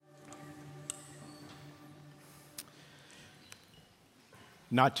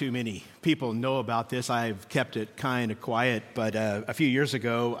Not too many people know about this. I've kept it kind of quiet, but a few years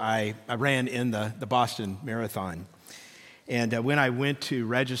ago, I ran in the Boston Marathon. And when I went to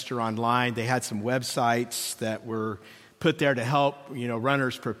register online, they had some websites that were put there to help,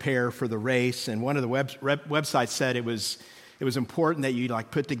 runners prepare for the race. And one of the websites said it was important that you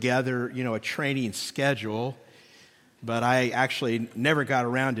put together, a training schedule. But I actually never got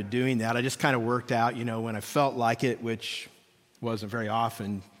around to doing that. I just kind of worked out, when I felt like it, which wasn't very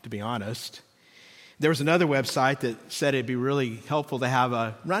often, to be honest. There was another website that said it'd be really helpful to have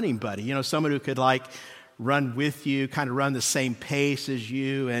a running buddy, someone who could run with you, kind of run the same pace as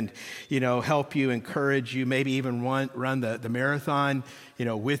you and, help you, encourage you, maybe even run the marathon,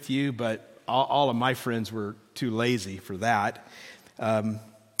 with you. But all of my friends were too lazy for that. I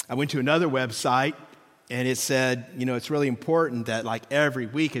went to another website and it said, it's really important that every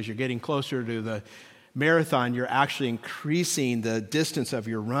week as you're getting closer to the marathon, you're actually increasing the distance of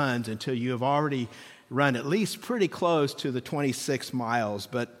your runs until you have already run at least pretty close to the 26 miles.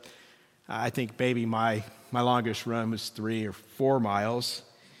 But I think maybe my longest run was 3 or 4 miles.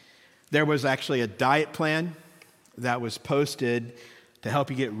 There was actually a diet plan that was posted to help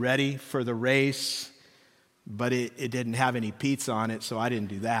you get ready for the race, but it didn't have any pizza on it, so I didn't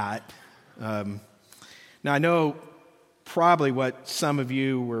do that. Now, I know probably what some of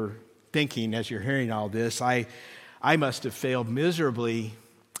you were thinking as you're hearing all this. I must have failed miserably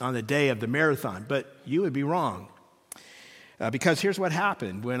on the day of the marathon, but you would be wrong. Because here's what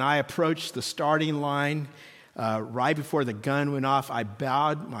happened. When I approached the starting line, right before the gun went off, I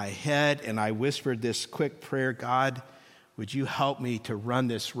bowed my head and I whispered this quick prayer: God, would you help me to run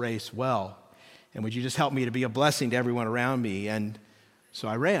this race well? And would you just help me to be a blessing to everyone around me? And so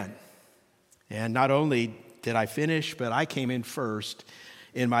I ran. And not only did I finish, but I came in first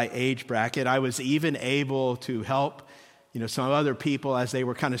in my age bracket. I was even able to help, some other people as they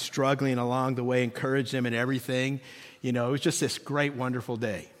were kind of struggling along the way, encourage them and everything. It was just this great, wonderful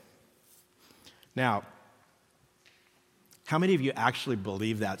day. Now, how many of you actually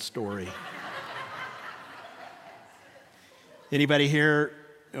believe that story? Anybody here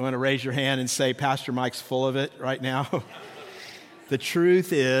want to raise your hand and say, Pastor Mike's full of it right now? The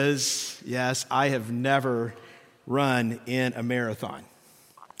truth is, yes, I have never run in a marathon.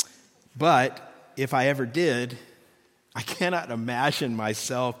 But if I ever did, I cannot imagine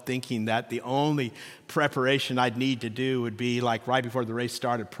myself thinking that the only preparation I'd need to do would be right before the race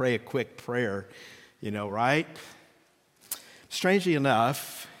started, pray a quick prayer, right? Strangely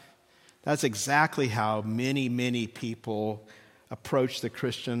enough, that's exactly how many, many people approach the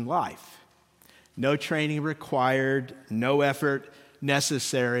Christian life. No training required, no effort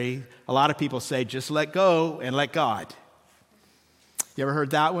necessary. A lot of people say, just let go and let God. You ever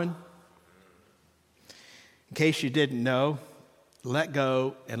heard that one? In case you didn't know, let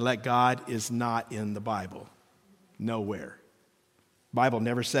go and let God is not in the Bible. Nowhere. The Bible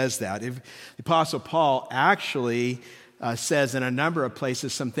never says that. The Apostle Paul actually says in a number of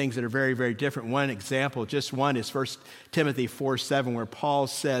places some things that are very, very different. One example, just one, is 1 Timothy 4:7, where Paul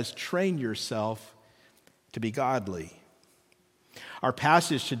says, train yourself to be godly. Our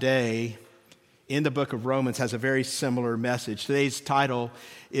passage today in the book of Romans has a very similar message. Today's title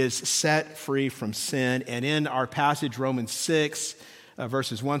is Set Free from Sin. And in our passage, Romans 6,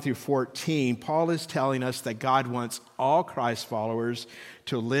 verses 1 through 14, Paul is telling us that God wants all Christ followers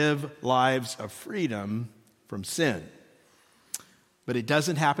to live lives of freedom from sin. But it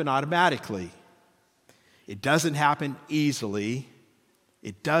doesn't happen automatically. It doesn't happen easily.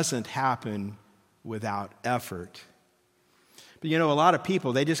 It doesn't happen without effort. But a lot of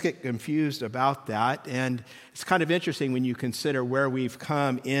people, they just get confused about that. And it's kind of interesting when you consider where we've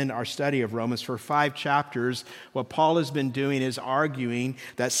come in our study of Romans. For 5 chapters, what Paul has been doing is arguing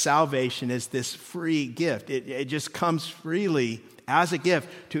that salvation is this free gift. It just comes freely as a gift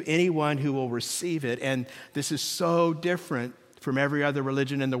to anyone who will receive it. And this is so different from every other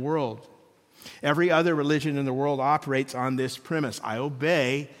religion in the world. Every other religion in the world operates on this premise: I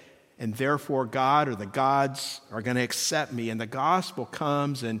obey, and therefore God or the gods are going to accept me. And the gospel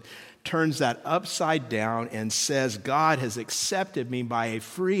comes and turns that upside down and says God has accepted me by a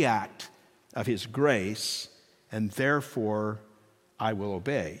free act of his grace, and therefore I will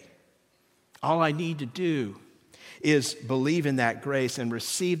obey. All I need to do is believe in that grace and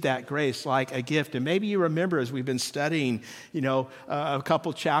receive that grace like a gift. And maybe you remember, as we've been studying, a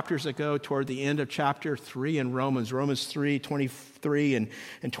couple chapters ago toward the end of chapter 3 in Romans 3, 23 and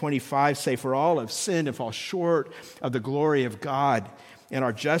 25 say, for all have sinned and fall short of the glory of God and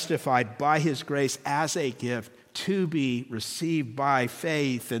are justified by his grace as a gift to be received by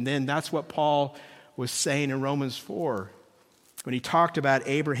faith. And then that's what Paul was saying in Romans 4. when he talked about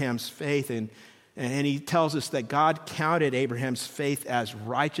Abraham's faith, and he tells us that God counted Abraham's faith as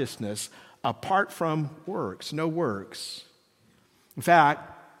righteousness apart from works, no works. In fact,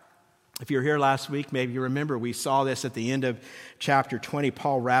 if you were here last week, maybe you remember we saw this at the end of chapter 20.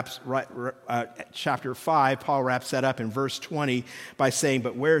 Chapter 5, Paul wraps that up in verse 20 by saying,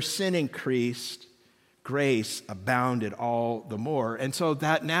 "But where sin increased, grace abounded all the more." And so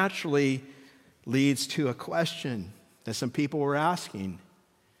that naturally leads to a question that some people were asking.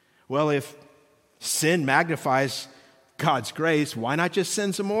 Well, if sin magnifies God's grace, why not just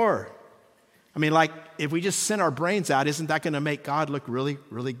sin some more? I mean, like, if we just sin our brains out, isn't that going to make God look really,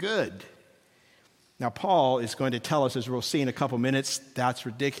 really good? Now, Paul is going to tell us, as we'll see in a couple minutes, that's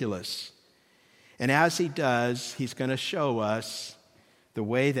ridiculous. And as he does, he's going to show us the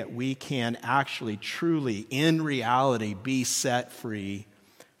way that we can actually, truly, in reality, be set free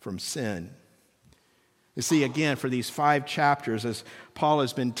from sin. You see, again, for these 5 chapters, as Paul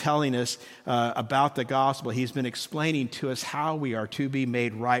has been telling us about the gospel, he's been explaining to us how we are to be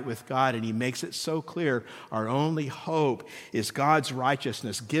made right with God, and he makes it so clear our only hope is God's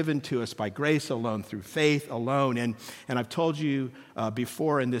righteousness given to us by grace alone, through faith alone. And I've told you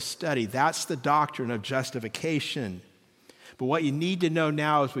before in this study, that's the doctrine of justification. But what you need to know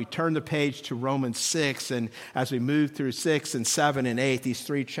now as we turn the page to Romans 6, and as we move through 6 and 7 and 8, these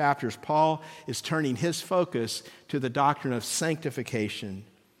 3 chapters, Paul is turning his focus to the doctrine of sanctification.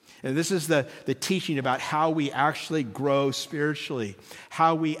 And this is the teaching about how we actually grow spiritually,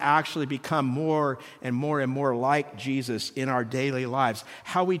 how we actually become more and more and more like Jesus in our daily lives,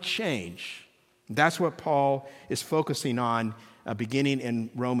 how we change. That's what Paul is focusing on beginning in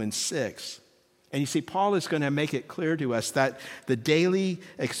Romans 6. And you see, Paul is going to make it clear to us that the daily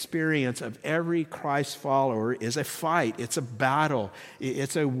experience of every Christ follower is a fight. It's a battle.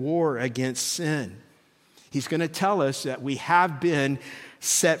 It's a war against sin. He's going to tell us that we have been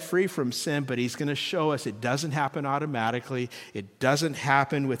set free from sin, but he's going to show us it doesn't happen automatically. It doesn't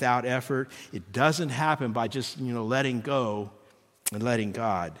happen without effort. It doesn't happen by just, letting go and letting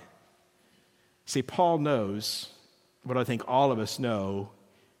God. See, Paul knows what I think all of us know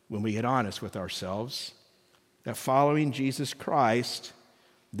when we get honest with ourselves, that following Jesus Christ,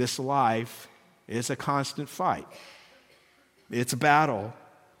 this life is a constant fight. It's a battle.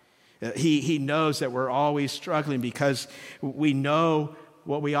 He knows that we're always struggling because we know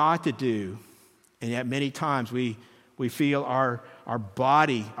what we ought to do, and yet many times we feel our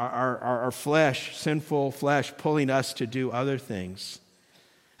body, our flesh, sinful flesh, pulling us to do other things.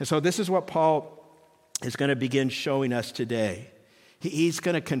 And so this is what Paul is going to begin showing us today. He's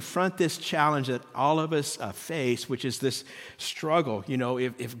going to confront this challenge that all of us face, which is this struggle.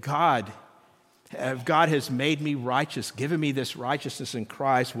 If God has made me righteous, given me this righteousness in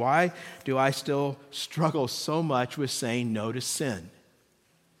Christ, why do I still struggle so much with saying no to sin?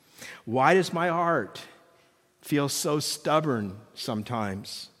 Why does my heart feel so stubborn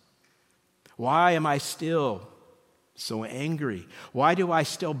sometimes? Why am I still so angry? Why do I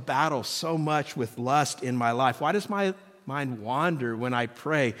still battle so much with lust in my life? Why does my mind wander when I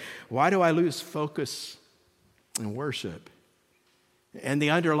pray? Why do I lose focus in worship? And the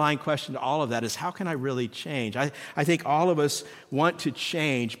underlying question to all of that is, how can I really change? I think all of us want to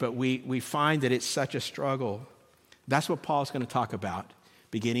change, but we find that it's such a struggle. That's what Paul's going to talk about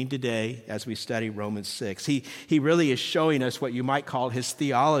beginning today as we study Romans 6. He really is showing us what you might call his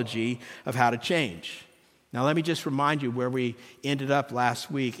theology of how to change. Now, let me just remind you where we ended up last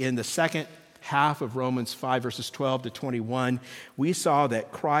week. In the second half of Romans 5, verses 12 to 21, we saw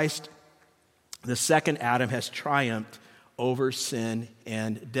that Christ, the second Adam, has triumphed over sin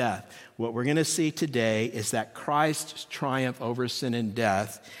and death. What we're going to see today is that Christ's triumph over sin and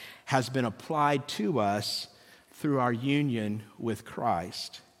death has been applied to us through our union with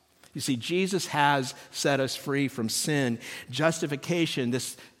Christ. You see, Jesus has set us free from sin. Justification,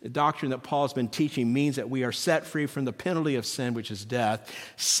 this doctrine that Paul's been teaching, means that we are set free from the penalty of sin, which is death.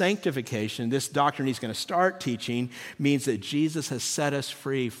 Sanctification, this doctrine he's going to start teaching, means that Jesus has set us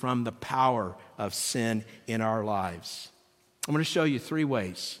free from the power of sin in our lives. I'm going to show you 3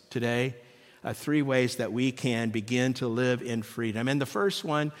 ways today, 3 ways that we can begin to live in freedom. And the first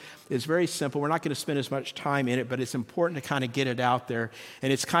one is very simple. We're not going to spend as much time in it, but it's important to kind of get it out there.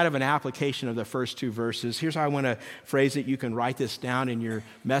 And it's kind of an application of the first 2 verses. Here's how I want to phrase it. You can write this down in your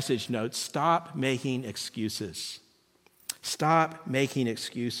message notes. Stop making excuses. Stop making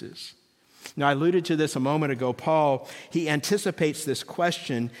excuses. Now, I alluded to this a moment ago. Paul, he anticipates this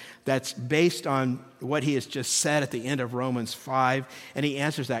question that's based on what he has just said at the end of Romans 5, and he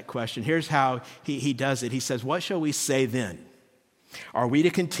answers that question. Here's how he does it. He says, "What shall we say then? Are we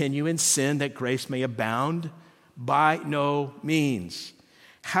to continue in sin that grace may abound? By no means.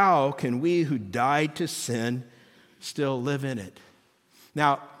 How can we who died to sin still live in it?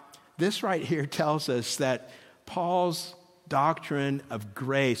 Now, this right here tells us that Paul's doctrine of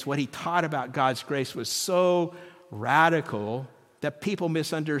grace, what he taught about God's grace, was so radical that people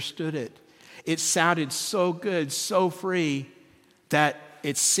misunderstood it. It sounded so good, so free, that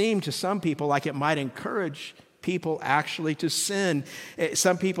it seemed to some people like it might encourage people actually to sin.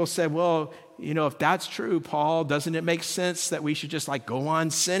 Some people said, well, if that's true, Paul, doesn't it make sense that we should just go on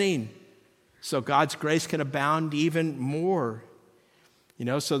sinning so God's grace can abound even more?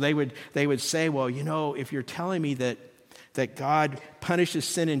 So they would say, well, if you're telling me that God punishes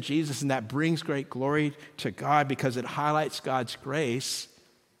sin in Jesus and that brings great glory to God because it highlights God's grace,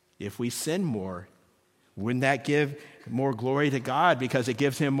 if we sin more, wouldn't that give more glory to God because it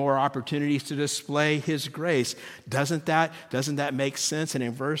gives him more opportunities to display his grace? Doesn't that make sense? And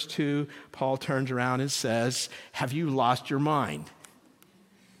in verse 2, Paul turns around and says, have you lost your mind?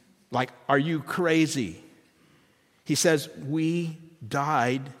 Are you crazy? He says, we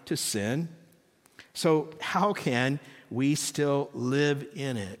died to sin. So how can we still live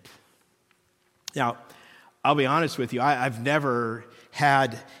in it? Now, I'll be honest with you, I've never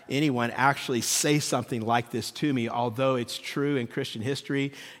had anyone actually say something like this to me, although it's true in Christian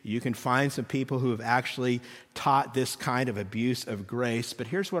history. You can find some people who have actually taught this kind of abuse of grace. But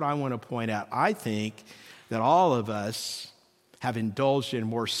here's what I want to point out. I think that all of us have indulged in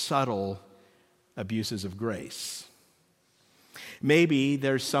more subtle abuses of grace. Maybe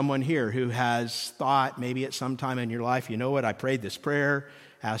there's someone here who has thought maybe at some time in your life, you know what, I prayed this prayer,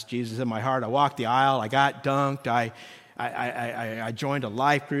 asked Jesus in my heart, I walked the aisle, I got dunked, I joined a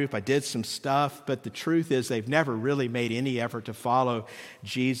life group, I did some stuff, but the truth is they've never really made any effort to follow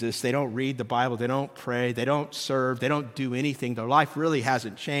Jesus. They don't read the Bible, they don't pray, they don't serve, they don't do anything. Their life really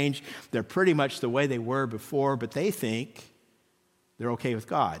hasn't changed. They're pretty much the way they were before, but they think they're okay with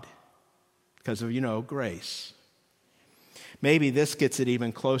God because of, grace. Maybe this gets it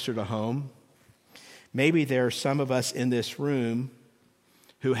even closer to home. Maybe there are some of us in this room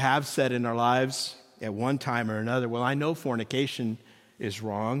who have said in our lives at one time or another, well, I know fornication is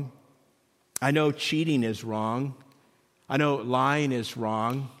wrong. I know cheating is wrong. I know lying is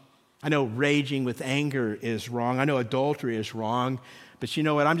wrong. I know raging with anger is wrong. I know adultery is wrong. But you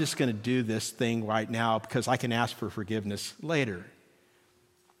know what? I'm just going to do this thing right now because I can ask for forgiveness later.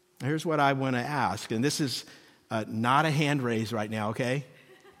 Here's what I want to ask, and this is not a hand raise right now, okay?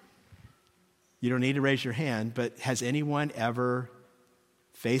 You don't need to raise your hand, but has anyone ever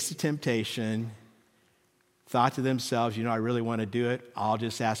faced a temptation, thought to themselves, I really want to do it, I'll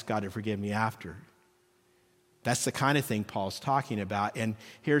just ask God to forgive me after? That's the kind of thing Paul's talking about. And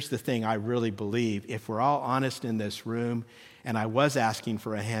here's the thing I really believe. If we're all honest in this room, and I was asking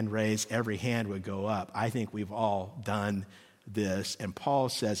for a hand raise, every hand would go up. I think we've all done this. And Paul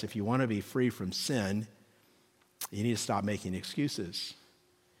says if you want to be free from sin, you need to stop making excuses.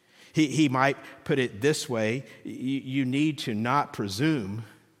 He might put it this way, you need to not presume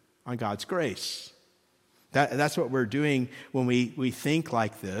on God's grace. That's what we're doing when we think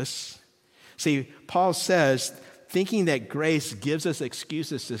like this. See, Paul says, thinking that grace gives us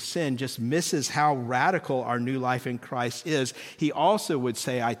excuses to sin just misses how radical our new life in Christ is. He also would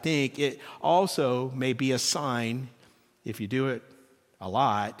say, I think, it also may be a sign, if you do it a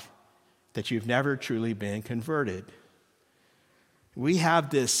lot, that you've never truly been converted. We have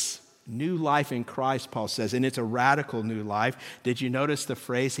this new life in Christ, Paul says, and it's a radical new life. Did you notice the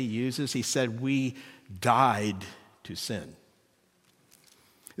phrase he uses? He said, we died to sin.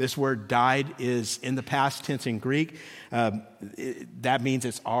 This word died is in the past tense in Greek. That means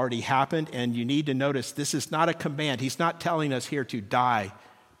it's already happened. And you need to notice this is not a command. He's not telling us here to die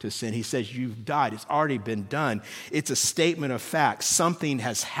to sin. He says you've died. It's already been done. It's a statement of fact. Something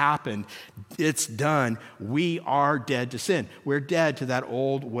has happened. It's done. We are dead to sin. We're dead to that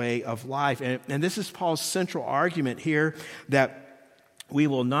old way of life. And this is Paul's central argument here, that we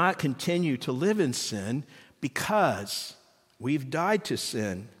will not continue to live in sin because we've died to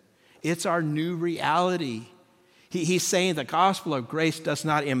sin. It's our new reality. He's saying the gospel of grace does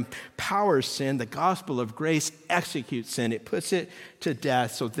not empower sin. The gospel of grace executes sin. It puts it to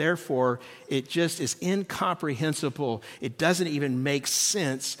death. So therefore, it just is incomprehensible. It doesn't even make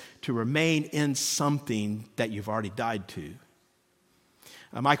sense to remain in something that you've already died to.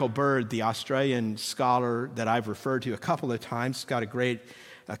 Michael Bird, the Australian scholar that I've referred to a couple of times, got a great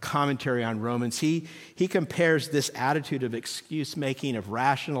commentary on Romans. He compares this attitude of excuse making, of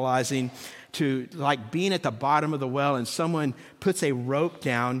rationalizing, to like being at the bottom of the well and someone puts a rope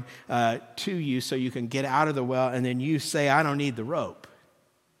down to you so you can get out of the well, and then you say, I don't need the rope.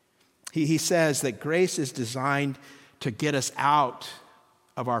 He says that grace is designed to get us out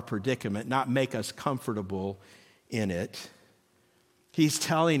of our predicament, not make us comfortable in it. He's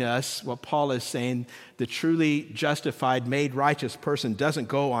telling us what Paul is saying: the truly justified, made righteous person doesn't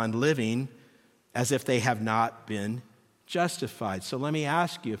go on living as if they have not been justified. So let me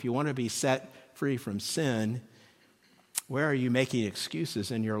ask you, if you want to be set free from sin, where are you making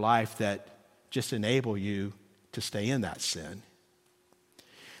excuses in your life that just enable you to stay in that sin?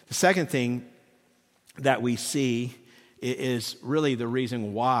 The second thing that we see is really the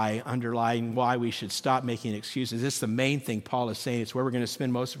reason why, underlying why we should stop making excuses. It's the main thing Paul is saying. It's where we're going to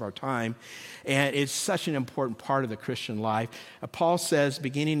spend most of our time. And it's such an important part of the Christian life. Paul says,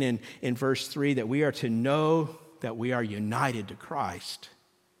 beginning in verse 3, that we are to know that we are united to Christ.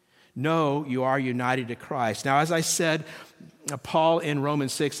 Know you are united to Christ. Now, as I said, Paul in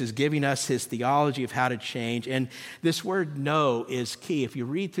Romans 6 is giving us his theology of how to change. And this word know is key. If you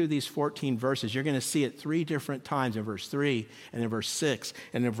read through these 14 verses, you're going to see it 3 different times, in verse 3 and in verse 6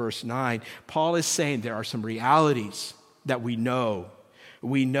 and in verse 9. Paul is saying there are some realities that we know,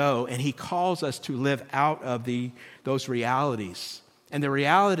 and he calls us to live out of those realities. And the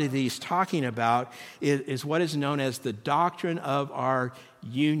reality that he's talking about is what is known as the doctrine of our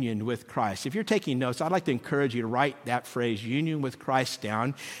union with Christ. If you're taking notes, I'd like to encourage you to write that phrase, union with Christ,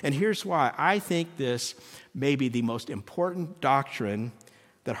 down. And here's why. I think this may be the most important doctrine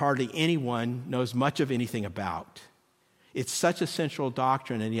that hardly anyone knows much of anything about. It's such a central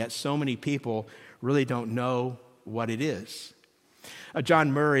doctrine, and yet so many people really don't know what it is.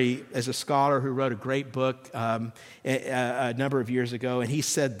 John Murray is a scholar who wrote a great book a number of years ago, and he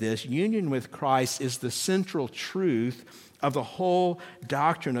said this: union with Christ is the central truth of the whole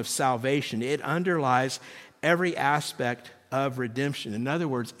doctrine of salvation. It underlies every aspect of redemption. In other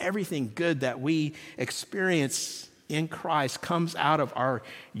words, everything good that we experience in Christ comes out of our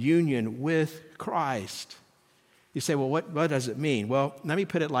union with Christ. You say, well, what does it mean? Well, let me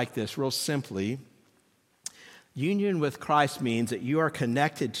put it like this, real simply. Union with Christ means that you are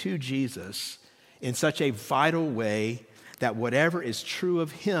connected to Jesus in such a vital way that whatever is true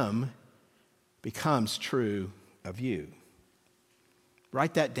of him becomes true of you.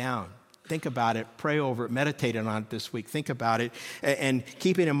 Write that down. Think about it. Pray over it. Meditate on it this week. Think about it. And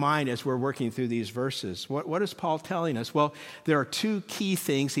keep it in mind as we're working through these verses. What is Paul telling us? Well, there are 2 key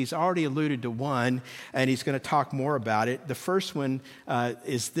things. He's already alluded to one, and he's going to talk more about it. The first one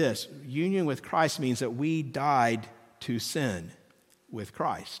is this. Union with Christ means that we died to sin with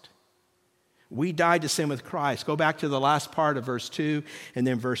Christ. We died to sin with Christ. Go back to the last part of verse 2 and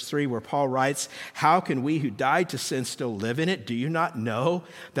then verse 3 where Paul writes, how can we who died to sin still live in it? Do you not know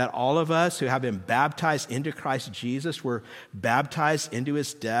that all of us who have been baptized into Christ Jesus were baptized into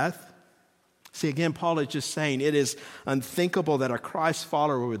his death? See, again, Paul is just saying it is unthinkable that a Christ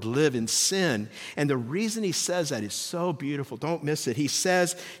follower would live in sin. And the reason he says that is so beautiful. Don't miss it. He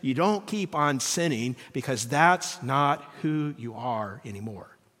says you don't keep on sinning because that's not who you are anymore.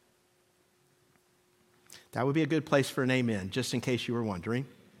 That would be a good place for an amen, just in case you were wondering.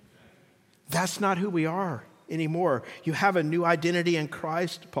 That's not who we are anymore. You have a new identity in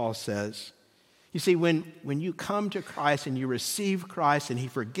Christ, Paul says. You see, when you come to Christ and you receive Christ and he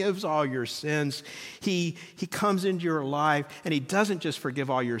forgives all your sins, he comes into your life and he doesn't just forgive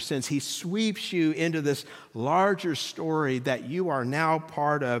all your sins. He sweeps you into this larger story that you are now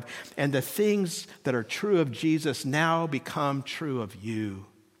part of. And the things that are true of Jesus now become true of you,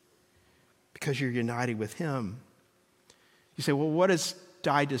 because you're united with him. You say, well, what does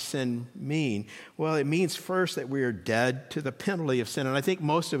die to sin mean? Well, it means first that we are dead to the penalty of sin. And I think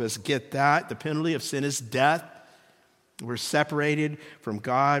most of us get that. The penalty of sin is death. We're separated from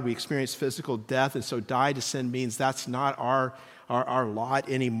God. We experience physical death. And so die to sin means that's not our lot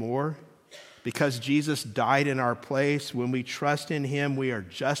anymore. Because Jesus died in our place, when we trust in him, we are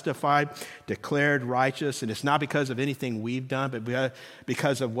justified, declared righteous. And it's not because of anything we've done, but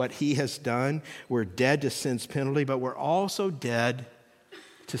because of what he has done. We're dead to sin's penalty, but we're also dead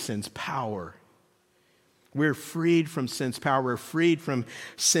to sin's power. We're freed from sin's power. We're freed from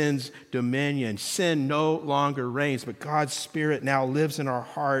sin's dominion. Sin no longer reigns, but God's Spirit now lives in our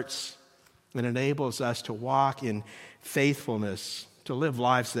hearts and enables us to walk in faithfulness, to live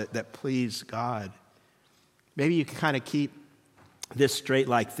lives that please God. Maybe you can kind of keep this straight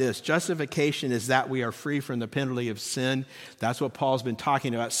like this. Justification is that we are free from the penalty of sin. That's what Paul's been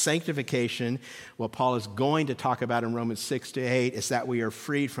talking about. Sanctification, what Paul is going to talk about in Romans 6-8, is that we are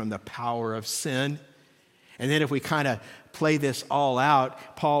freed from the power of sin. And then if we kind of play this all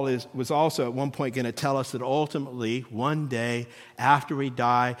out, Paul was also at one point going to tell us that ultimately, one day after we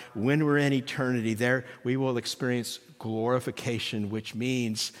die, when we're in eternity, there we will experience glorification, which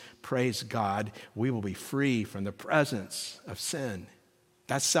means, praise God, we will be free from the presence of sin.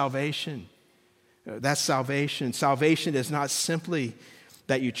 That's salvation. That's salvation. Salvation is not simply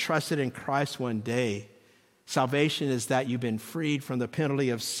that you trusted in Christ one day. Salvation is that you've been freed from the penalty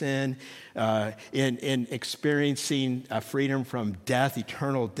of sin, in experiencing freedom from death,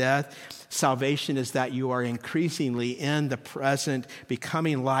 eternal death. Salvation is that you are increasingly in the present,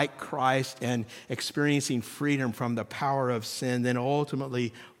 becoming like Christ and experiencing freedom from the power of sin. Then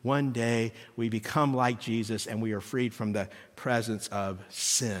ultimately, one day, we become like Jesus and we are freed from the presence of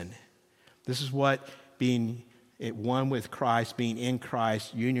sin. This is what being one with Christ, being in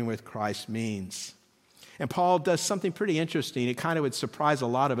Christ, union with Christ means. And Paul does something pretty interesting. It kind of would surprise a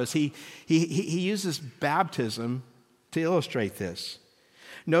lot of us. He uses baptism to illustrate this.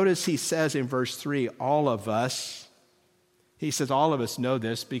 Notice he says in verse 3, all of us. He says all of us know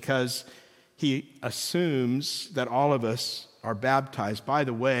this because he assumes that all of us are baptized. By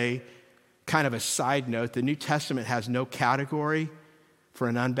the way, kind of a side note, the New Testament has no category for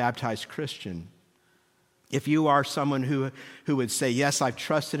an unbaptized Christian. If you are someone who would say, yes, I've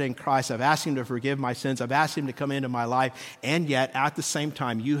trusted in Christ, I've asked him to forgive my sins, I've asked him to come into my life, and yet at the same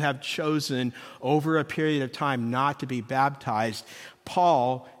time you have chosen over a period of time not to be baptized,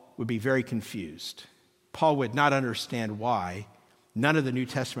 Paul would be very confused. Paul would not understand why. None of the New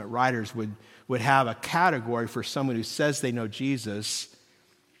Testament writers would have a category for someone who says they know Jesus,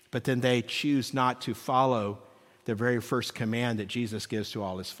 but then they choose not to follow the very first command that Jesus gives to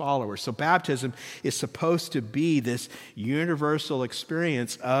all his followers. So baptism is supposed to be this universal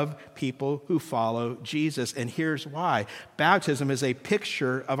experience of people who follow Jesus. And here's why. Baptism is a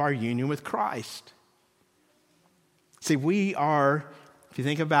picture of our union with Christ. See, we are, if you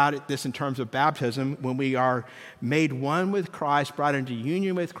think about it, this in terms of baptism, when we are made one with Christ, brought into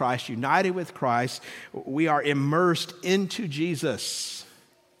union with Christ, united with Christ, we are immersed into Jesus,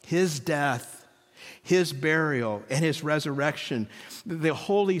 his death, his burial, and his resurrection. The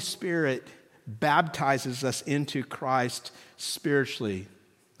Holy Spirit baptizes us into Christ spiritually.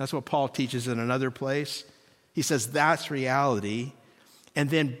 That's what Paul teaches in another place. He says that's reality.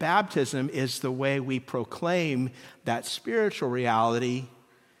 And then baptism is the way we proclaim that spiritual reality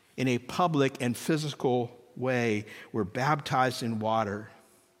in a public and physical way. We're baptized in water.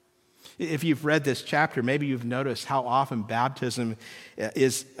 If you've read this chapter, maybe you've noticed how often baptism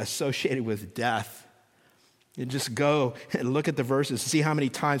is associated with death. You just go and look at the verses, see how many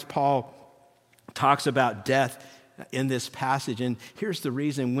times Paul talks about death in this passage. And here's the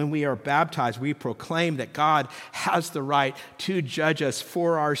reason. When we are baptized, we proclaim that God has the right to judge us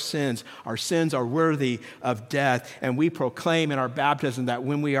for our sins. Our sins are worthy of death. And we proclaim in our baptism that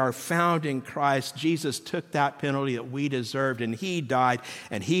when we are found in Christ, Jesus took that penalty that we deserved, and he died,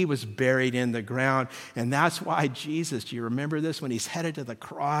 and he was buried in the ground. And that's why Jesus, do you remember this? When he's headed to the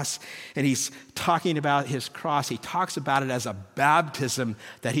cross and he's talking about his cross, he talks about it as a baptism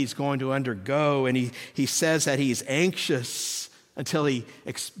that he's going to undergo. And he says that he's anxious until he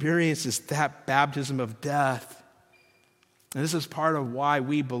experiences that baptism of death. And this is part of why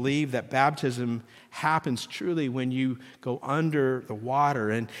we believe that baptism happens truly when you go under the water.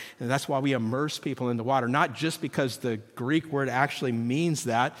 And that's why we immerse people in the water, not just because the Greek word actually means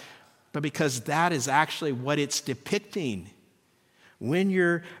that, but because that is actually what it's depicting. When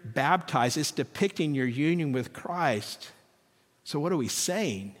you're baptized, it's depicting your union with Christ. So what are we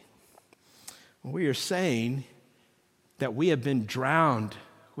saying? Well, we are saying that we have been drowned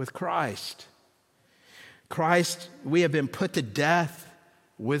with Christ. Christ, we have been put to death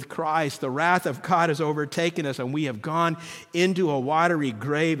with Christ. The wrath of God has overtaken us, and we have gone into a watery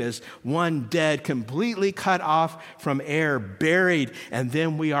grave as one dead, completely cut off from air, buried, and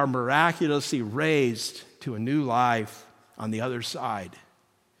then we are miraculously raised to a new life on the other side.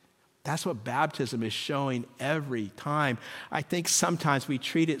 That's what baptism is showing every time. I think sometimes we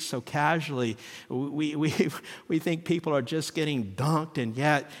treat it so casually. We think people are just getting dunked, and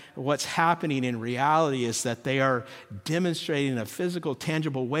yet what's happening in reality is that they are demonstrating in a physical,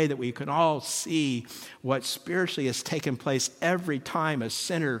 tangible way that we can all see what spiritually has taken place every time a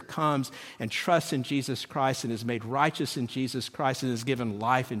sinner comes and trusts in Jesus Christ and is made righteous in Jesus Christ and is given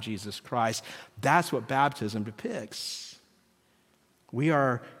life in Jesus Christ. That's what baptism depicts. We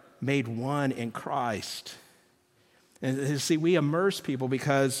are made one in Christ. And see, we immerse people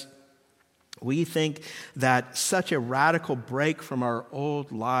because we think that such a radical break from our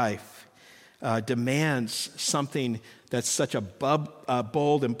old life demands something that's such a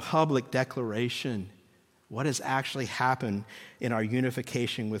bold and public declaration. What has actually happened in our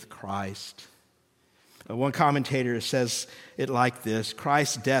unification with Christ? One commentator says it like this: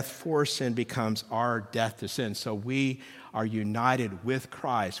 Christ's death for sin becomes our death to sin. So we are united with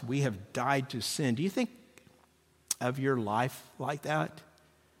Christ. We have died to sin. Do you think of your life like that?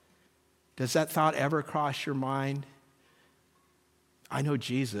 Does that thought ever cross your mind? I know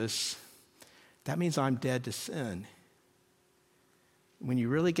Jesus. That means I'm dead to sin. When you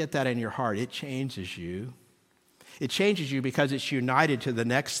really get that in your heart, it changes you. It changes you because it's united to the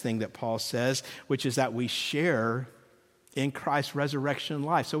next thing that Paul says, which is that we share in Christ's resurrection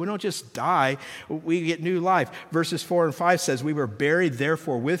life. So we don't just die, we get new life. Verses 4 and 5 says, we were buried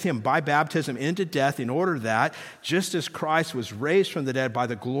therefore with him by baptism into death, in order that, just as Christ was raised from the dead by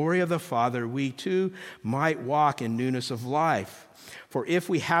the glory of the Father, we too might walk in newness of life. For if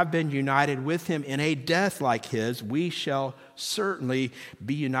we have been united with him in a death like his, we shall certainly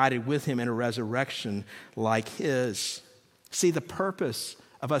be united with him in a resurrection like his. See, the purpose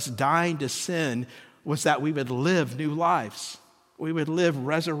of us dying to sin was that we would live new lives. We would live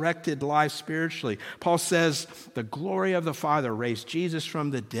resurrected lives spiritually. Paul says the glory of the Father raised Jesus from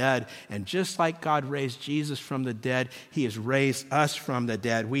the dead, and just like God raised Jesus from the dead, he has raised us from the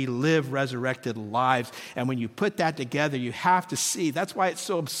dead. We live resurrected lives, and when you put that together, you have to see, that's why it's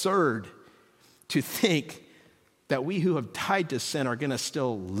so absurd to think that we who have died to sin are going to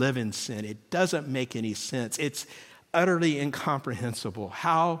still live in sin. It doesn't make any sense. It's utterly incomprehensible.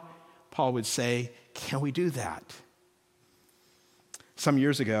 How, Paul would say, can we do that? Some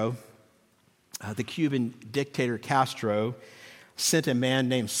years ago, the Cuban dictator Castro sent a man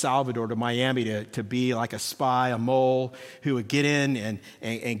named Salvador to Miami to be like a spy, a mole, who would get in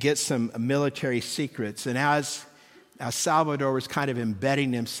and get some military secrets. And as Salvador was kind of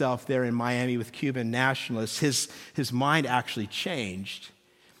embedding himself there in Miami with Cuban nationalists, his mind actually changed.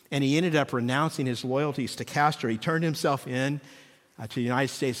 And he ended up renouncing his loyalties to Castro. He turned himself in to the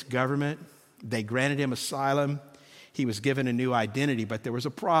United States government. They granted him asylum. He was given a new identity, but there was a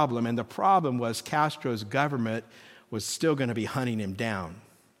problem, and the problem was Castro's government was still going to be hunting him down.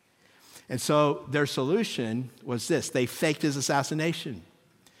 And so their solution was this: they faked his assassination.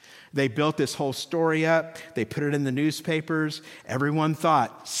 They built this whole story up. They put it in the newspapers. Everyone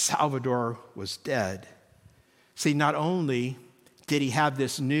thought Salvador was dead. See, not only did he have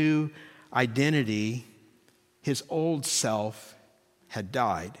this new identity, his old self had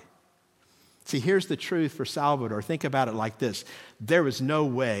died. See, here's the truth for Salvador. Think about it like this. There was no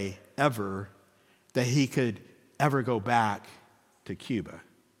way ever that he could ever go back to Cuba.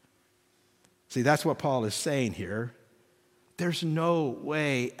 See, that's what Paul is saying here. There's no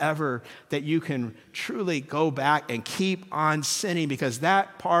way ever that you can truly go back and keep on sinning, because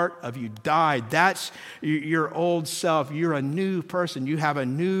that part of you died. That's your old self. You're a new person. You have a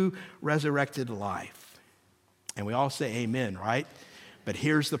new resurrected life. And we all say amen, right? But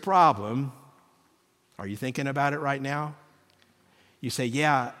here's the problem. Are you thinking about it right now? You say,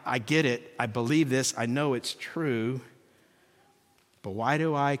 yeah, I get it. I believe this. I know it's true. But why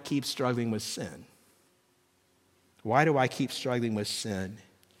do I keep struggling with sin? Why do I keep struggling with sin?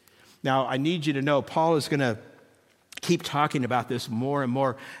 Now, I need you to know Paul is going to keep talking about this more and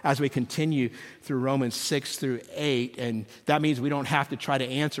more as we continue through Romans 6 through 8. And that means we don't have to try to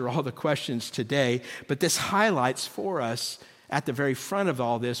answer all the questions today. But this highlights for us at the very front of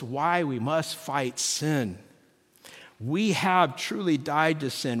all this why we must fight sin. We have truly died to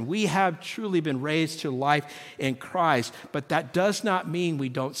sin. We have truly been raised to life in Christ. But that does not mean we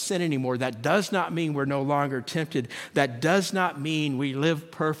don't sin anymore. That does not mean we're no longer tempted. That does not mean we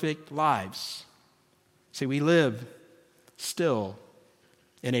live perfect lives. See, we live still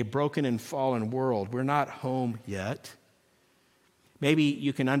in a broken and fallen world. We're not home yet. Maybe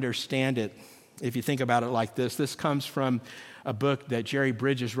you can understand it if you think about it like this. This comes from a book that Jerry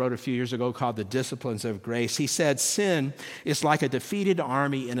Bridges wrote a few years ago called The Disciplines of Grace. He said, sin is like a defeated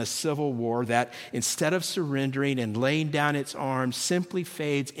army in a civil war that, instead of surrendering and laying down its arms, simply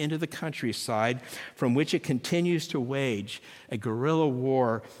fades into the countryside, from which it continues to wage a guerrilla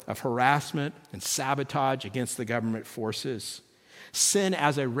war of harassment and sabotage against the government forces. Sin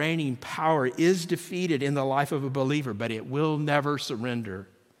as a reigning power is defeated in the life of a believer, but it will never surrender.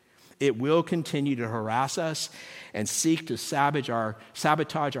 It will continue to harass us and seek to sabotage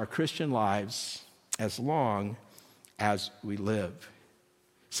our Christian lives as long as we live.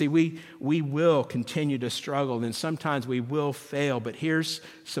 See, we will continue to struggle, and sometimes we will fail, but here's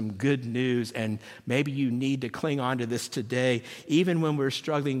some good news, and maybe you need to cling on to this today. Even when we're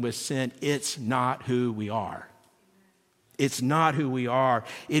struggling with sin, it's not who we are. It's not who we are.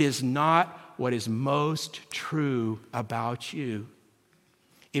 It is not what is most true about you.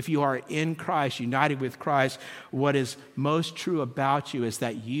 If you are in Christ, united with Christ, what is most true about you is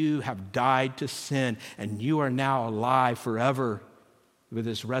that you have died to sin and you are now alive forever with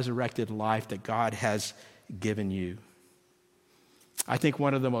this resurrected life that God has given you. I think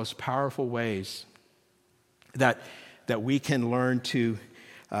one of the most powerful ways that we can learn to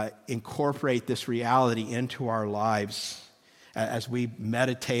incorporate this reality into our lives as we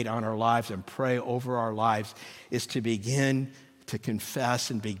meditate on our lives and pray over our lives is to begin to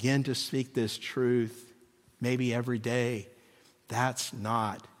confess and begin to speak this truth, maybe every day. That's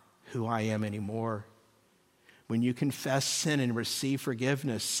not who I am anymore. When you confess sin and receive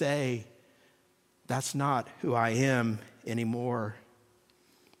forgiveness, say, that's not who I am anymore.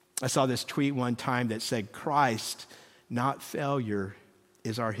 I saw this tweet one time that said, Christ, not failure,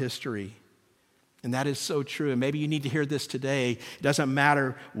 is our history. And that is so true. And maybe you need to hear this today. It doesn't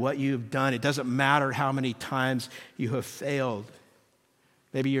matter what you've done. It doesn't matter how many times you have failed.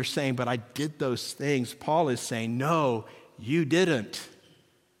 Maybe you're saying, but I did those things. Paul is saying, no, you didn't.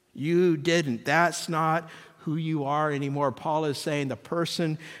 You didn't. That's not who you are anymore. Paul is saying the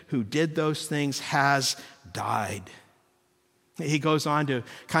person who did those things has died. He goes on to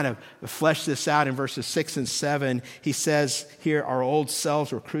kind of flesh this out in verses 6 and 7. He says here, our old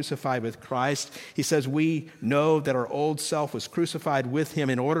selves were crucified with Christ. He says, we know that our old self was crucified with him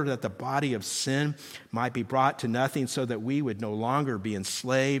in order that the body of sin might be brought to nothing so that we would no longer be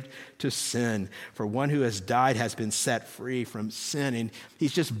enslaved to sin. For one who has died has been set free from sin. And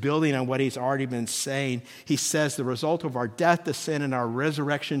he's just building on what he's already been saying. He says the result of our death to sin and our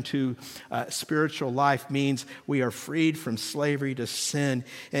resurrection to spiritual life means we are freed from slavery to sin.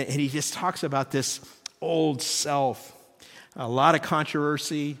 And he just talks about this old self. A lot of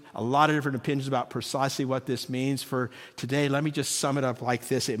controversy, a lot of different opinions about precisely what this means. For today, let me just sum it up like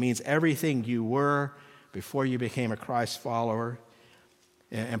this. It means everything you were before you became a Christ follower.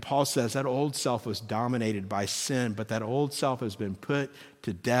 And Paul says that old self was dominated by sin, but that old self has been put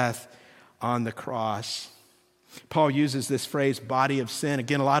to death on the cross. Paul uses this phrase, body of sin.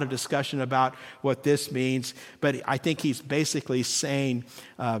 Again, a lot of discussion about what this means, but I think he's basically saying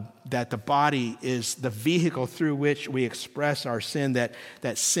that the body is the vehicle through which we express our sin,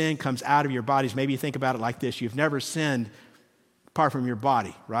 that sin comes out of your bodies. Maybe you think about it like this. You've never sinned apart from your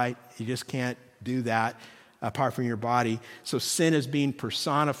body, right? You just can't do that apart from your body. So sin is being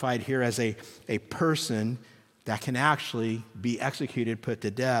personified here as a person that can actually be executed, put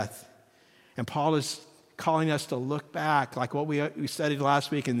to death. And Paul is calling us to look back, like what we studied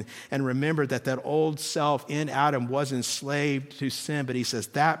last week, and remember that old self in Adam was enslaved to sin, but he says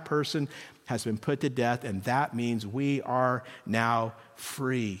that person has been put to death, and that means we are now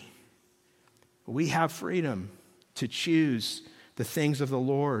free. We have freedom to choose the things of the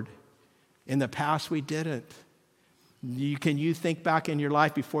Lord. In the past, we didn't. Can you think back in your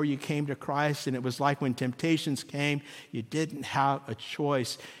life before you came to Christ, and it was like when temptations came, you didn't have a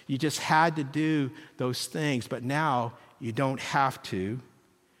choice. You just had to do those things, but now you don't have to.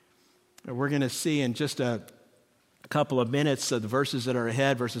 And we're going to see in just a couple of minutes of the verses that are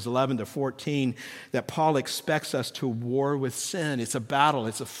ahead, verses 11 to 14, that Paul expects us to war with sin. It's a battle,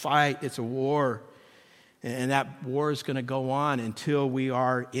 it's a fight, it's a war. And that war is going to go on until we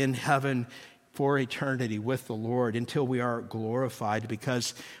are in heaven for eternity with the Lord, until we are glorified,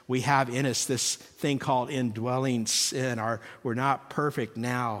 because we have in us this thing called indwelling sin. We're not perfect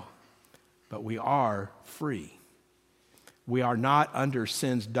now, but we are free. We are not under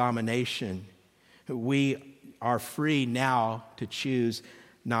sin's domination. We are free now to choose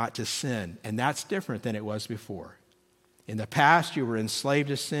not to sin. And that's different than it was before. In the past, you were enslaved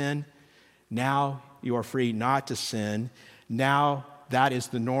to sin. Now you are free not to sin. Now that is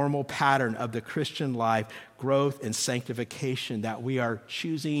the normal pattern of the Christian life, growth and sanctification, that we are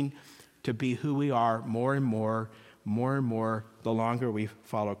choosing to be who we are more and more, the longer we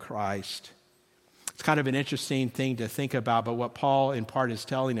follow Christ. It's kind of an interesting thing to think about, but what Paul in part is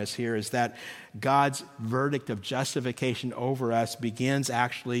telling us here is that God's verdict of justification over us begins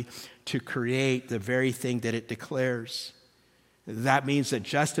actually to create the very thing that it declares. That means that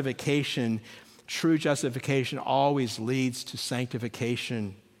true justification always leads to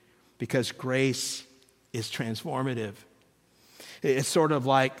sanctification, because grace is transformative. It's sort of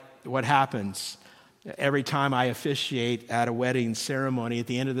like what happens every time I officiate at a wedding ceremony. At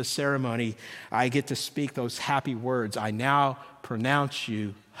the end of the ceremony, I get to speak those happy words. I now pronounce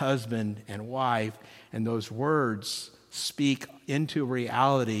you husband and wife, and those words speak into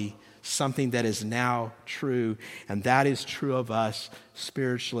reality something that is now true, and that is true of us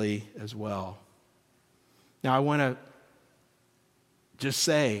spiritually as well. Now, I want to just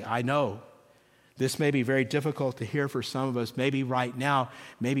say, I know This may be very difficult to hear for some of us. Maybe right now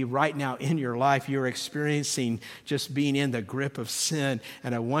in your life, you're experiencing just being in the grip of sin.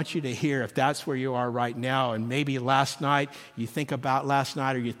 And I want you to hear, if that's where you are right now, and maybe last night, you think about last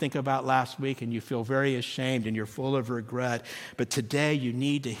night or you think about last week and you feel very ashamed and you're full of regret. But today you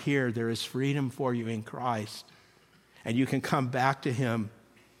need to hear there is freedom for you in Christ. And you can come back to him.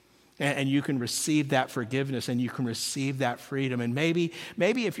 And you can receive that forgiveness and you can receive that freedom. And maybe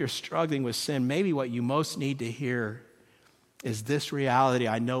if you're struggling with sin, maybe what you most need to hear is this reality.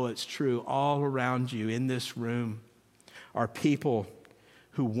 I know it's true. All around you in this room are people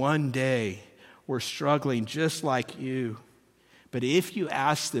who one day were struggling just like you. But if you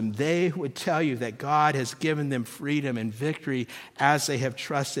ask them, they would tell you that God has given them freedom and victory as they have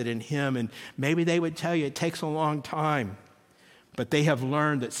trusted in him. And maybe they would tell you it takes a long time. But they have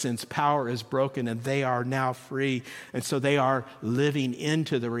learned that sin's power is broken and they are now free. And so they are living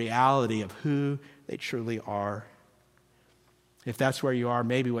into the reality of who they truly are. If that's where you are,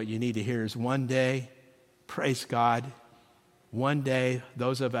 maybe what you need to hear is one day, praise God, one day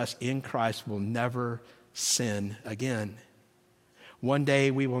those of us in Christ will never sin again. One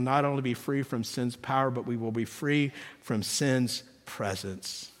day we will not only be free from sin's power, but we will be free from sin's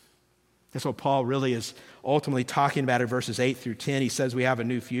presence. That's what Paul really is ultimately talking about in verses 8 through 10. He says we have a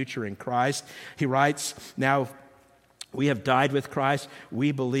new future in Christ. He writes, now we have died with Christ.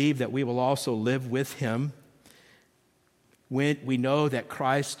 We believe that we will also live with him. When we know that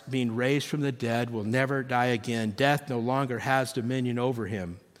Christ, being raised from the dead, will never die again. Death no longer has dominion over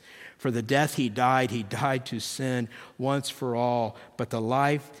him. For the death he died to sin once for all. But the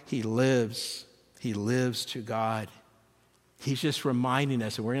life he lives to God. He's just reminding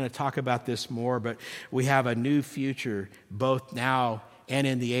us, and we're going to talk about this more, but we have a new future both now and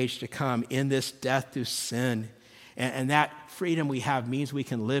in the age to come in this death to sin. And that freedom we have means we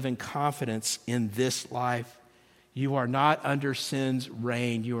can live in confidence in this life. You are not under sin's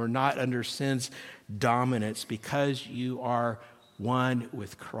reign. You are not under sin's dominance because you are one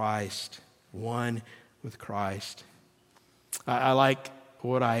with Christ. One with Christ. I like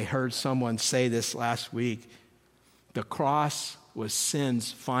what I heard someone say this last week. The cross was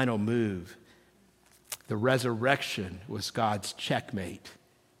sin's final move. The resurrection was God's checkmate.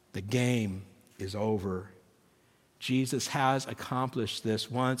 The game is over. Jesus has accomplished this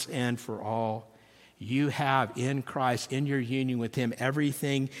once and for all. You have in Christ, in your union with him,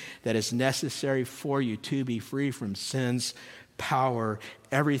 everything that is necessary for you to be free from sin's power,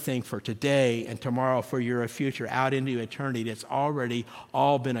 everything for today and tomorrow, for your future out into eternity. It's already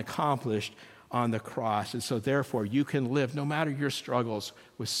all been accomplished on the cross. And so therefore you can live no matter your struggles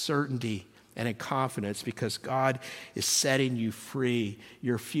with certainty and in confidence because God is setting you free.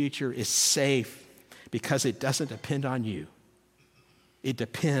 Your future is safe because it doesn't depend on you. It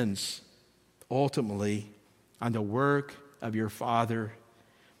depends ultimately on the work of your Father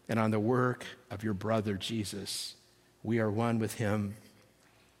and on the work of your brother Jesus. We are one with him.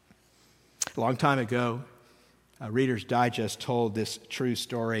 A long time ago, Reader's Digest told this true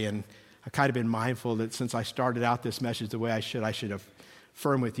story, and I've kind of been mindful that since I started out this message the way I should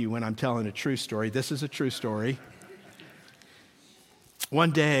affirm with you when I'm telling a true story. This is a true story.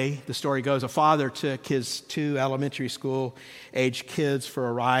 One day, the story goes, a father took his 2 elementary school-age kids for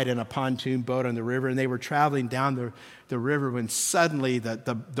a ride in a pontoon boat on the river, and they were traveling down the river when suddenly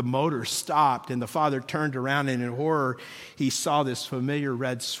the motor stopped, and the father turned around, and in horror, he saw this familiar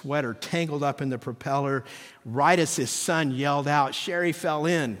red sweater tangled up in the propeller. Right as his son yelled out, "Sherry fell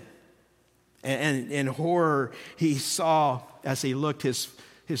in." And in horror, he saw, as he looked,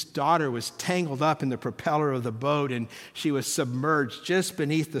 his daughter was tangled up in the propeller of the boat, and she was submerged just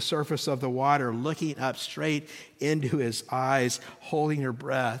beneath the surface of the water, looking up straight into his eyes, holding her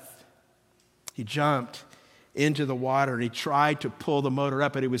breath. He jumped into the water, and he tried to pull the motor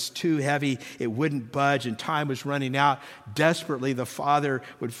up, but it was too heavy. It wouldn't budge, and time was running out. Desperately, the father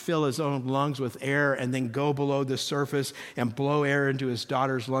would fill his own lungs with air and then go below the surface and blow air into his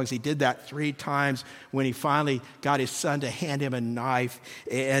daughter's lungs. He did that 3 times when he finally got his son to hand him a knife,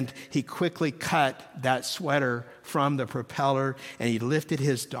 and he quickly cut that sweater from the propeller, and he lifted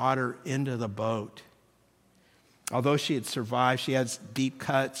his daughter into the boat. Although she had survived, she had deep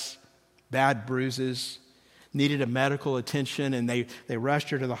cuts, bad bruises, needed a medical attention, and they rushed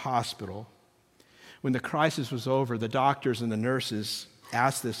her to the hospital. When the crisis was over, the doctors and the nurses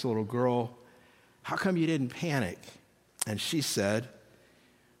asked this little girl, "How come you didn't panic?" And she said,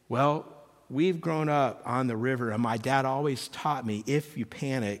 "Well, we've grown up on the river, and my dad always taught me if you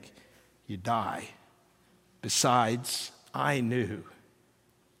panic, you die. Besides, I knew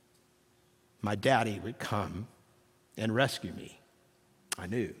my daddy would come and rescue me. I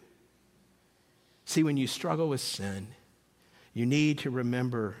knew." See, when you struggle with sin, you need to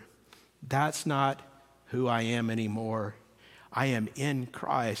remember that's not who I am anymore. I am in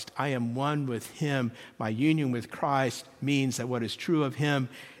Christ. I am one with him. My union with Christ means that what is true of him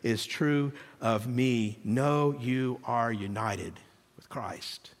is true of me. No, you are united with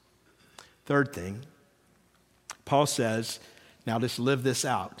Christ. Third thing, Paul says, now just live this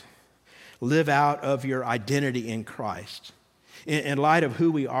out. Live out of your identity in Christ. In light of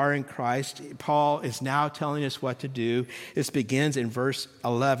who we are in Christ, Paul is now telling us what to do. This begins in verse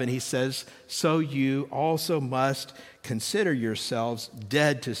 11. He says, so you also must consider yourselves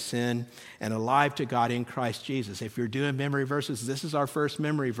dead to sin and alive to God in Christ Jesus. If you're doing memory verses, this is our first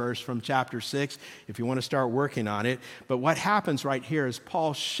memory verse from chapter 6, if you want to start working on it. But what happens right here is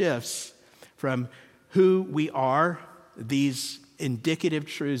Paul shifts from who we are, these indicative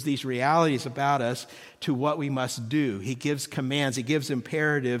truths, these realities about us, to what we must do. He gives commands, he gives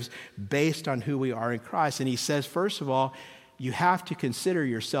imperatives based on who we are in Christ. And he says, first of all, you have to consider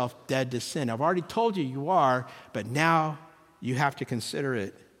yourself dead to sin. I've already told you you are, but now you have to consider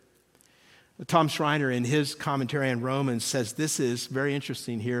it. Tom Schreiner, in his commentary on Romans, says this is very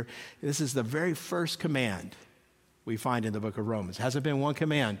interesting here. This is the very first command we find in the book of Romans. It hasn't been one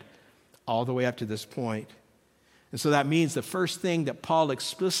command all the way up to this point. And so that means the first thing that Paul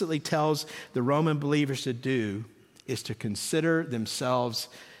explicitly tells the Roman believers to do is to consider themselves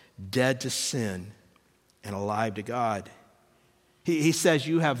dead to sin and alive to God. He says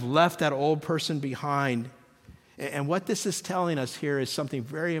you have left that old person behind. And what this is telling us here is something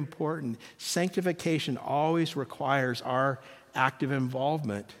very important. Sanctification always requires our active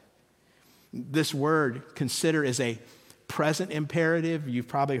involvement. This word, consider, is a present imperative. You've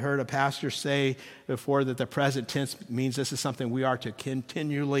probably heard a pastor say before that the present tense means this is something we are to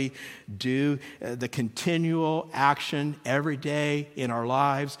continually do. The continual action every day in our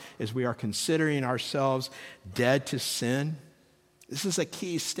lives as we are considering ourselves dead to sin. This is a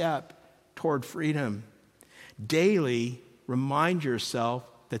key step toward freedom. Daily remind yourself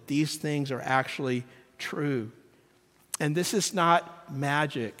that these things are actually true. And this is not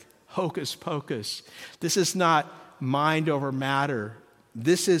magic, hocus pocus. This is not mind over matter.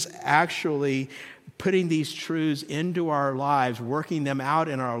 This is actually putting these truths into our lives, working them out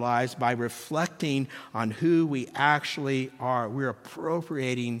in our lives by reflecting on who we actually are. We're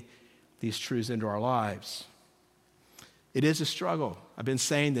appropriating these truths into our lives. It is a struggle. I've been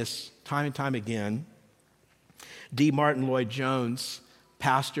saying this time and time again. D. Martin Lloyd-Jones,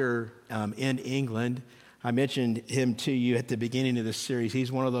 pastor in England, I mentioned him to you at the beginning of this series.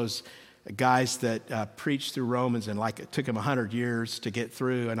 He's one of those guys that preached through Romans, and like it took him 100 years to get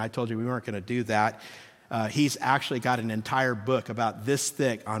through, and I told you we weren't going to do that. He's actually got an entire book about this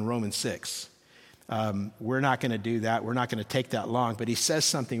thick on Romans 6. We're not going to do that. We're not going to take that long, but he says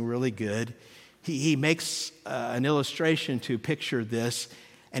something really good. He makes an illustration to picture this,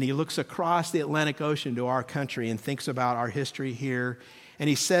 and he looks across the Atlantic Ocean to our country and thinks about our history here, and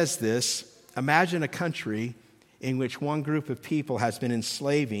he says this: imagine a country in which one group of people has been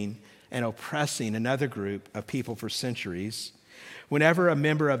enslaving and oppressing another group of people for centuries. Whenever a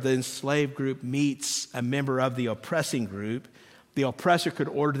member of the enslaved group meets a member of the oppressing group, the oppressor could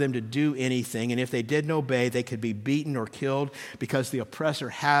order them to do anything, and if they didn't obey, they could be beaten or killed because the oppressor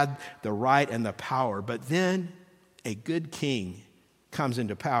had the right and the power. But then a good king comes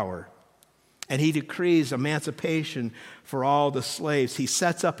into power, and he decrees emancipation for all the slaves. He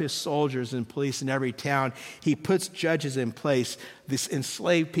sets up his soldiers and police in every town. He puts judges in place. These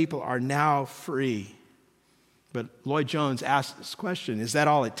enslaved people are now free. But Lloyd-Jones asks this question: is that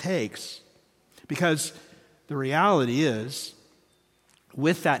all it takes? Because the reality is,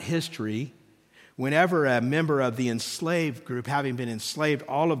 with that history, whenever a member of the enslaved group, having been enslaved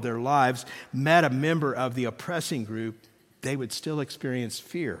all of their lives, met a member of the oppressing group, they would still experience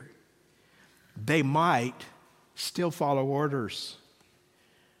fear. They might still follow orders.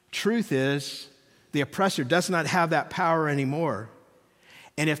 Truth is, the oppressor does not have that power anymore.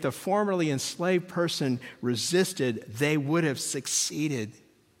 And if the formerly enslaved person resisted, they would have succeeded.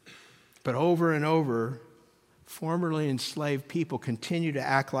 But over and over, formerly enslaved people continue to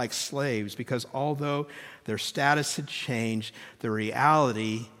act like slaves because although their status had changed, the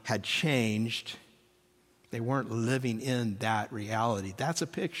reality had changed. They weren't living in that reality. That's a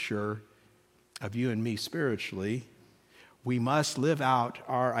picture of you and me spiritually. We must live out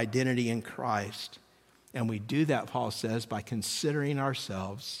our identity in Christ. And we do that, Paul says, by considering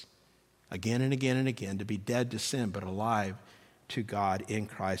ourselves again and again and again to be dead to sin, but alive to God in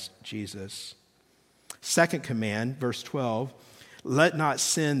Christ Jesus. Second command, verse 12, let not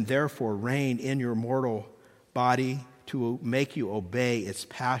sin therefore reign in your mortal body to make you obey its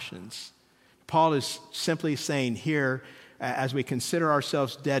passions. Paul is simply saying here, as we consider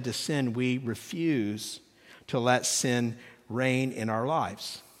ourselves dead to sin, we refuse to let sin reign in our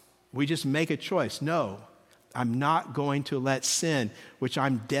lives. We just make a choice. No, I'm not going to let sin, which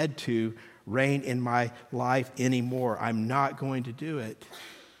I'm dead to, reign in my life anymore. I'm not going to do it.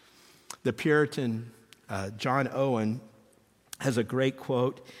 The Puritan John Owen has a great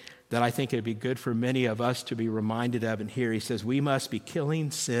quote that I think it'd be good for many of us to be reminded of and hear. He says, "We must be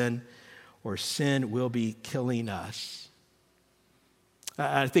killing sin, or sin will be killing us."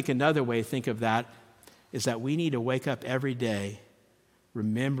 I think another way to think of that is that we need to wake up every day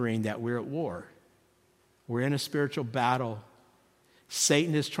remembering that we're at war. We're in a spiritual battle.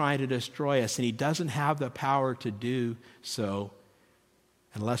 Satan is trying to destroy us, and he doesn't have the power to do so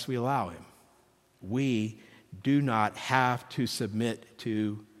unless we allow him. We do not have to submit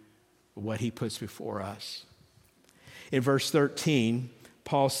to what he puts before us. In verse 13,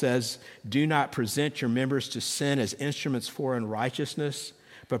 Paul says, "Do not present your members to sin as instruments for unrighteousness,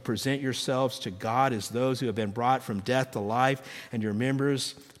 but present yourselves to God as those who have been brought from death to life, and your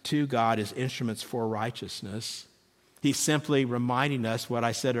members to God as instruments for righteousness." He's simply reminding us what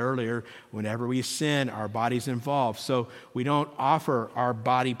I said earlier. Whenever we sin, our body's involved. So we don't offer our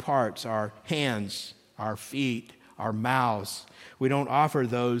body parts, our hands, our feet, our mouths. We don't offer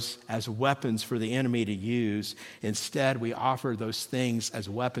those as weapons for the enemy to use. Instead, we offer those things as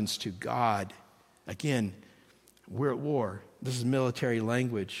weapons to God. Again, we're at war. This is military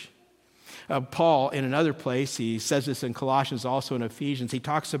language. Paul, in another place, he says this in Colossians, also in Ephesians, he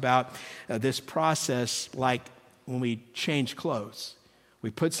talks about this process like when we change clothes. We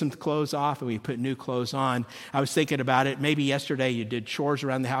put some clothes off and we put new clothes on. I was thinking about it. Maybe yesterday you did chores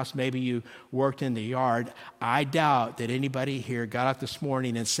around the house. Maybe you worked in the yard. I doubt that anybody here got up this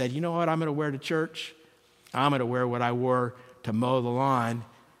morning and said, "You know what I'm going to wear to church? I'm going to wear what I wore to mow the lawn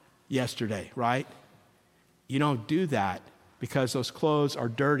yesterday," right? You don't do that because those clothes are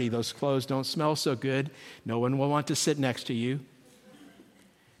dirty. Those clothes don't smell so good. No one will want to sit next to you.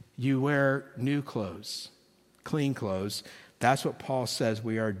 You wear new clothes, clean clothes. That's what Paul says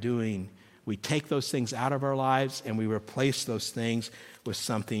we are doing. We take those things out of our lives and we replace those things with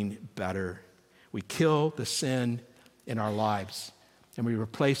something better. We kill the sin in our lives and we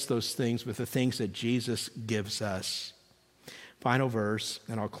replace those things with the things that Jesus gives us. Final verse,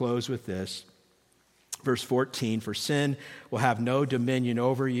 and I'll close with this. Verse 14, "For sin will have no dominion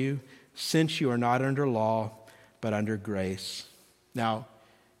over you, since you are not under law, but under grace." Now,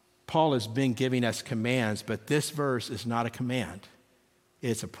 Paul has been giving us commands, but this verse is not a command.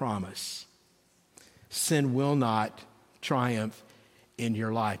 It's a promise. Sin will not triumph in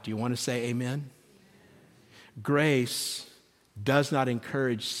your life. Do you want to say amen? Grace does not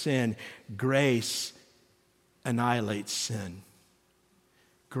encourage sin. Grace annihilates sin.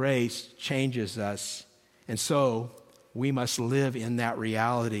 Grace changes us, and so we must live in that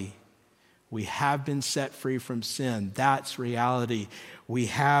reality. We have been set free from sin. That's reality. We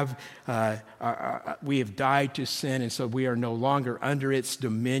have died to sin, and so we are no longer under its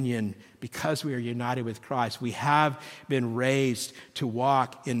dominion because we are united with Christ. We have been raised to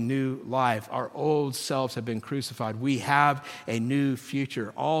walk in new life. Our old selves have been crucified. We have a new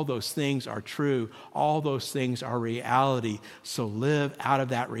future. All those things are true. All those things are reality. So live out of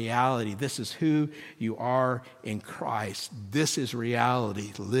that reality. This is who you are in Christ. This is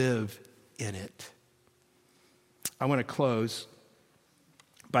reality. Live in it. I want to close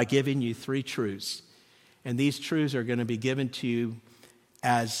by giving you 3 truths. And these truths are going to be given to you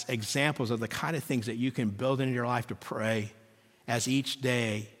as examples of the kind of things that you can build into your life to pray as each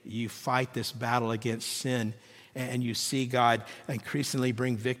day you fight this battle against sin and you see God increasingly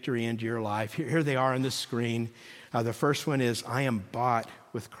bring victory into your life. Here they are on the screen. The first one is, I am bought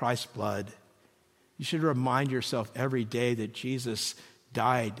with Christ's blood. You should remind yourself every day that Jesus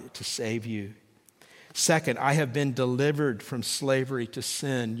died to save you. Second, I have been delivered from slavery to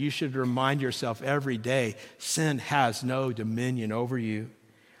sin. You should remind yourself every day, sin has no dominion over you.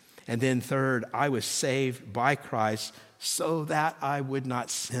 And then third, I was saved by Christ so that I would not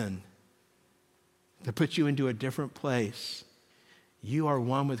sin. To put you into a different place. You are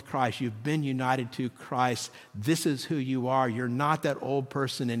one with Christ. You've been united to Christ. This is who you are. You're not that old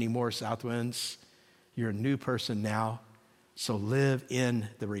person anymore, Southwinds. You're a new person now. So live in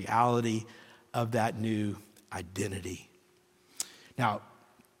the reality of that new identity. Now,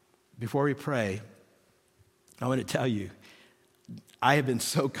 before we pray, I want to tell you, I have been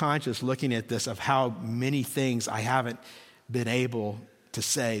so conscious looking at this of how many things I haven't been able to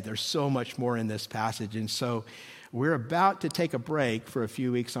say. There's so much more in this passage. And so we're about to take a break for a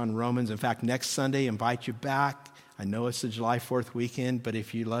few weeks on Romans. In fact, next Sunday, invite you back. I know it's the July 4th weekend, but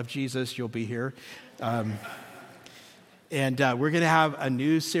if you love Jesus, you'll be here. And we're going to have a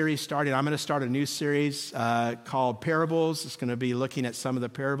new series starting. I'm going to start a new series called Parables. It's going to be looking at some of the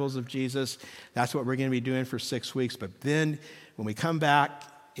parables of Jesus. That's what we're going to be doing for 6 weeks. But then when we come back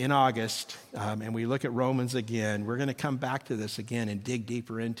in August and we look at Romans again, we're going to come back to this again and dig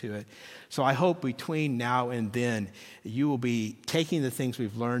deeper into it. So I hope between now and then, you will be taking the things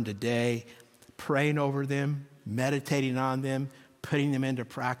we've learned today, praying over them, meditating on them, putting them into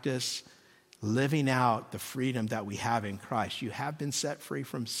practice, living out the freedom that we have in Christ. You have been set free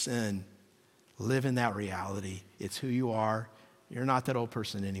from sin. Live in that reality. It's who you are. You're not that old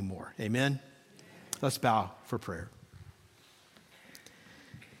person anymore. Amen? Let's bow for prayer.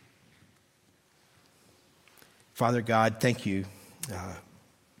 Father God, thank you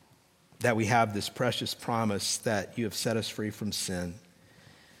that we have this precious promise that you have set us free from sin.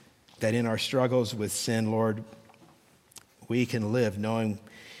 That in our struggles with sin, Lord, we can live knowing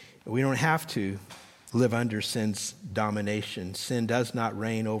we don't have to live under sin's domination. Sin does not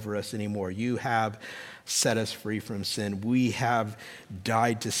reign over us anymore. You have set us free from sin. We have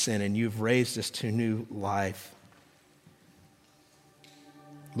died to sin, and you've raised us to new life.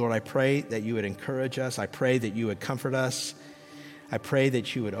 Lord, I pray that you would encourage us. I pray that you would comfort us. I pray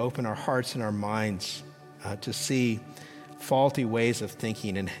that you would open our hearts and our minds to see faulty ways of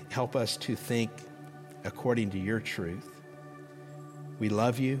thinking and help us to think according to your truth. We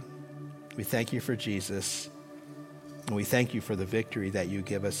love you. We thank you for Jesus, and we thank you for the victory that you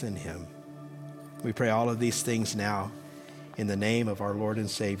give us in him. We pray all of these things now in the name of our Lord and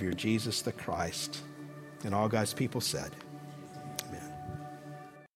Savior, Jesus the Christ, and all God's people said,